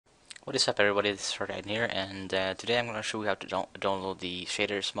What is up, everybody? This is Ryan here, and today I'm going to show you how to download the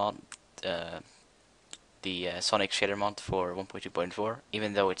shaders mod, uh, the Sonic shader mod for 1.2.4.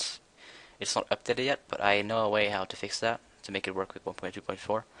 Even though it's not updated yet, but I know a way how to fix that to make it work with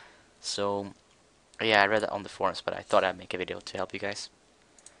 1.2.4. So yeah, I read that on the forums, but I thought I'd make a video to help you guys.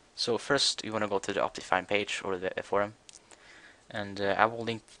 So first, you want to go to the Optifine page or the forum, and I will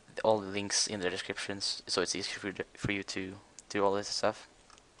link all the links in the descriptions, so it's easy for you to do all this stuff.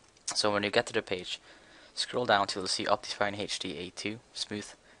 So when you get to the page, scroll down till you see Optifine HD A2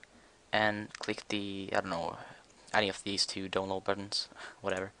 Smooth, and click the, I don't know, any of these two download buttons,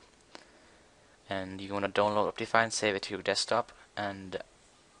 whatever. And you want to download Optifine, save it to your desktop, and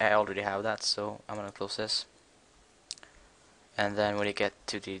I already have that, so I'm going to close this. And then when you get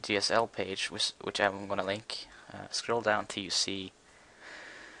to the DSL page, which I'm going to link, scroll down till you see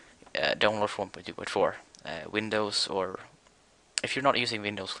download 1.2.4, Windows, or if you're not using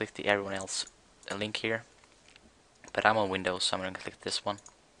Windows, click the everyone else link here. But I'm on Windows, so I'm going to click this one.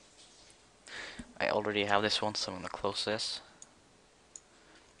 I already have this one, so I'm going to close this.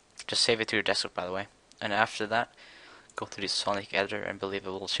 Just save it to your desktop, by the way. And after that, go to the Sonic editor and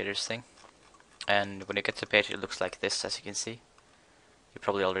believable shaders thing. And when you get to the page, it looks like this, as you can see. You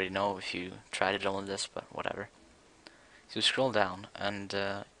probably already know if you try to download this, but whatever. So you scroll down, and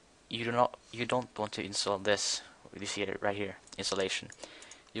you don't want to install this. You see it right here, installation.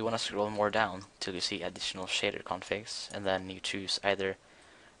 You want to scroll more down till you see additional shader configs, and then you choose either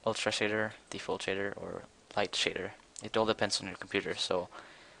ultra shader, default shader, or light shader. It all depends on your computer. So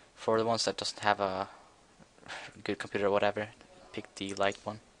for the ones that doesn't have a good computer or whatever, pick the light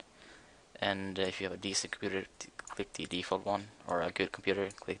one. And if you have a decent computer, click the default one, or a good computer,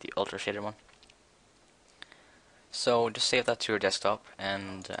 click the ultra shader one. So just save that to your desktop,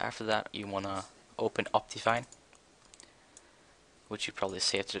 and after that you wanna open Optifine, which you probably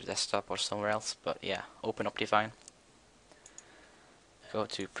save to the desktop or somewhere else, but yeah, open Optifine. Go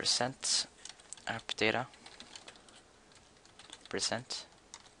to present app data. Present.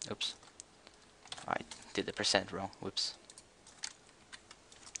 Oops. I did the percent wrong. Whoops.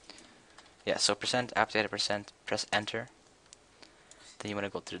 Yeah, so present app data percent, press enter. Then you want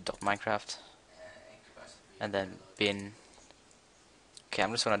to go to the .minecraft and then bin. Okay,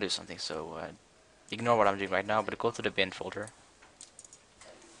 I'm just gonna do something, so ignore what I'm doing right now, but go to the bin folder.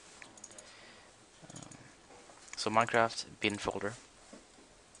 So Minecraft bin folder.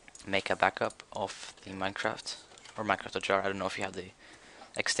 Make a backup of the Minecraft or Minecraft.jar. I don't know if you have the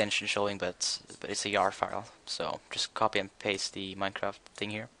extension showing, but it's a YAR file. So just copy and paste the Minecraft thing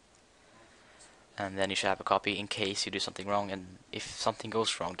here, and then you should have a copy in case you do something wrong. And if something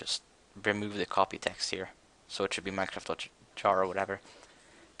goes wrong, just remove the copy text here. So it should be Minecraft.jar or whatever.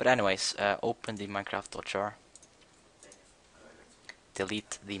 But anyways, open the Minecraft.jar.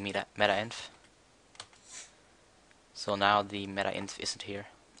 Delete the meta.inf. So now the meta.inf isn't here,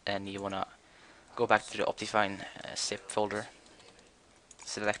 and you wanna go back to the Optifine zip folder.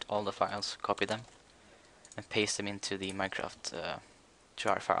 Select all the files, copy them, and paste them into the Minecraft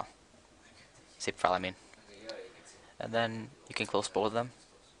jar file. Zip file, I mean. And then you can close both of them,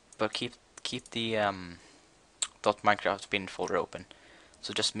 but keep the .minecraft bin folder open.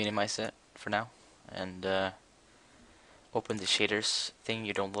 So just minimize it for now, and open the shaders thing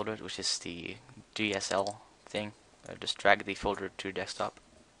you downloaded, which is the DSL thing. Just drag the folder to your desktop.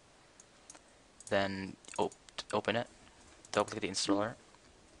 Then open it. Double click the installer,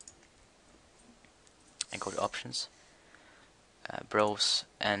 and go to options. Browse,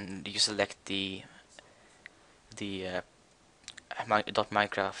 and you select the .minecraft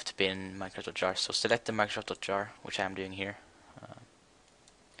bin Minecraft.jar. So select the Minecraft.jar, which I am doing here.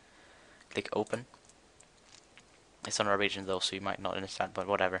 Click open. It's on Norwegian though, so you might not understand, but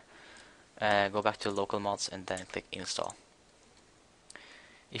whatever. Go back to local mods and then click install.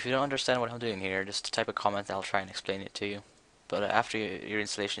 If you don't understand what I'm doing here, just type a comment, I'll try and explain it to you. But after your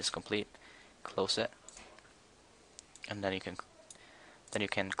installation is complete, close it, and then you can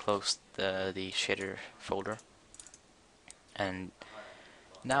close the shader folder. And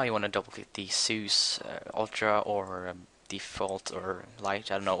now you want to double click the SUSE Ultra or default or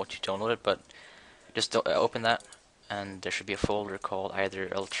light. I don't know what you downloaded, but just open that, and there should be a folder called either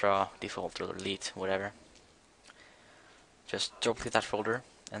Ultra, Default, or Elite, whatever. Just double click that folder,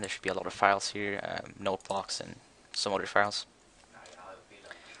 and there should be a lot of files here, notebooks and some other files.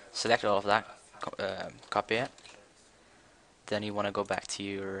 Select all of that, copy it. Then you want to go back to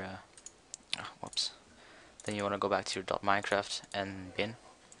your Then you want to go back to your .minecraft and bin.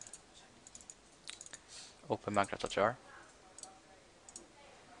 Open Minecraft.jar,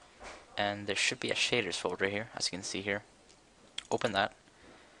 and there should be a shaders folder here, as you can see here. Open that,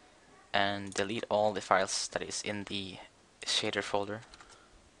 and delete all the files that is in the shader folder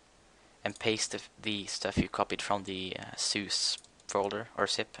and paste the stuff you copied from the SUS folder, or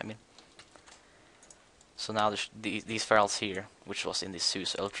zip, I mean. So now these files here, which was in the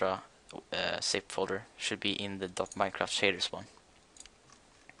SUS Ultra zip folder, should be in the .minecraft shaders one.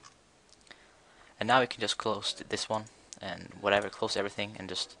 And now you can just close this one and whatever, close everything and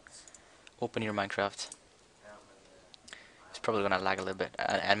just open your Minecraft. It's probably gonna lag a little bit,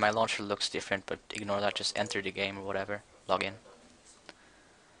 and my launcher looks different, but ignore that. Just enter the game or whatever, log in,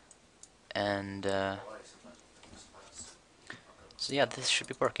 and so yeah, this should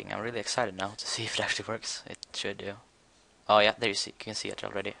be working. I'm really excited now to see if it actually works. It should do. Oh yeah, there you can see it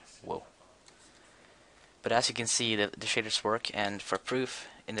already. Whoa. But as you can see, the shaders work, and for proof,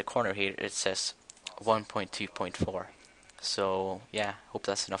 in the corner here it says 1.2.4. So yeah, hope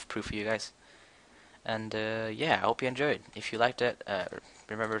that's enough proof for you guys. And yeah, I hope you enjoyed. If you liked it,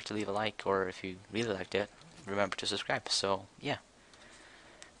 remember to leave a like, or if you really liked it, remember to subscribe. So yeah,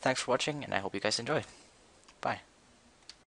 thanks for watching, and I hope you guys enjoyed. Bye.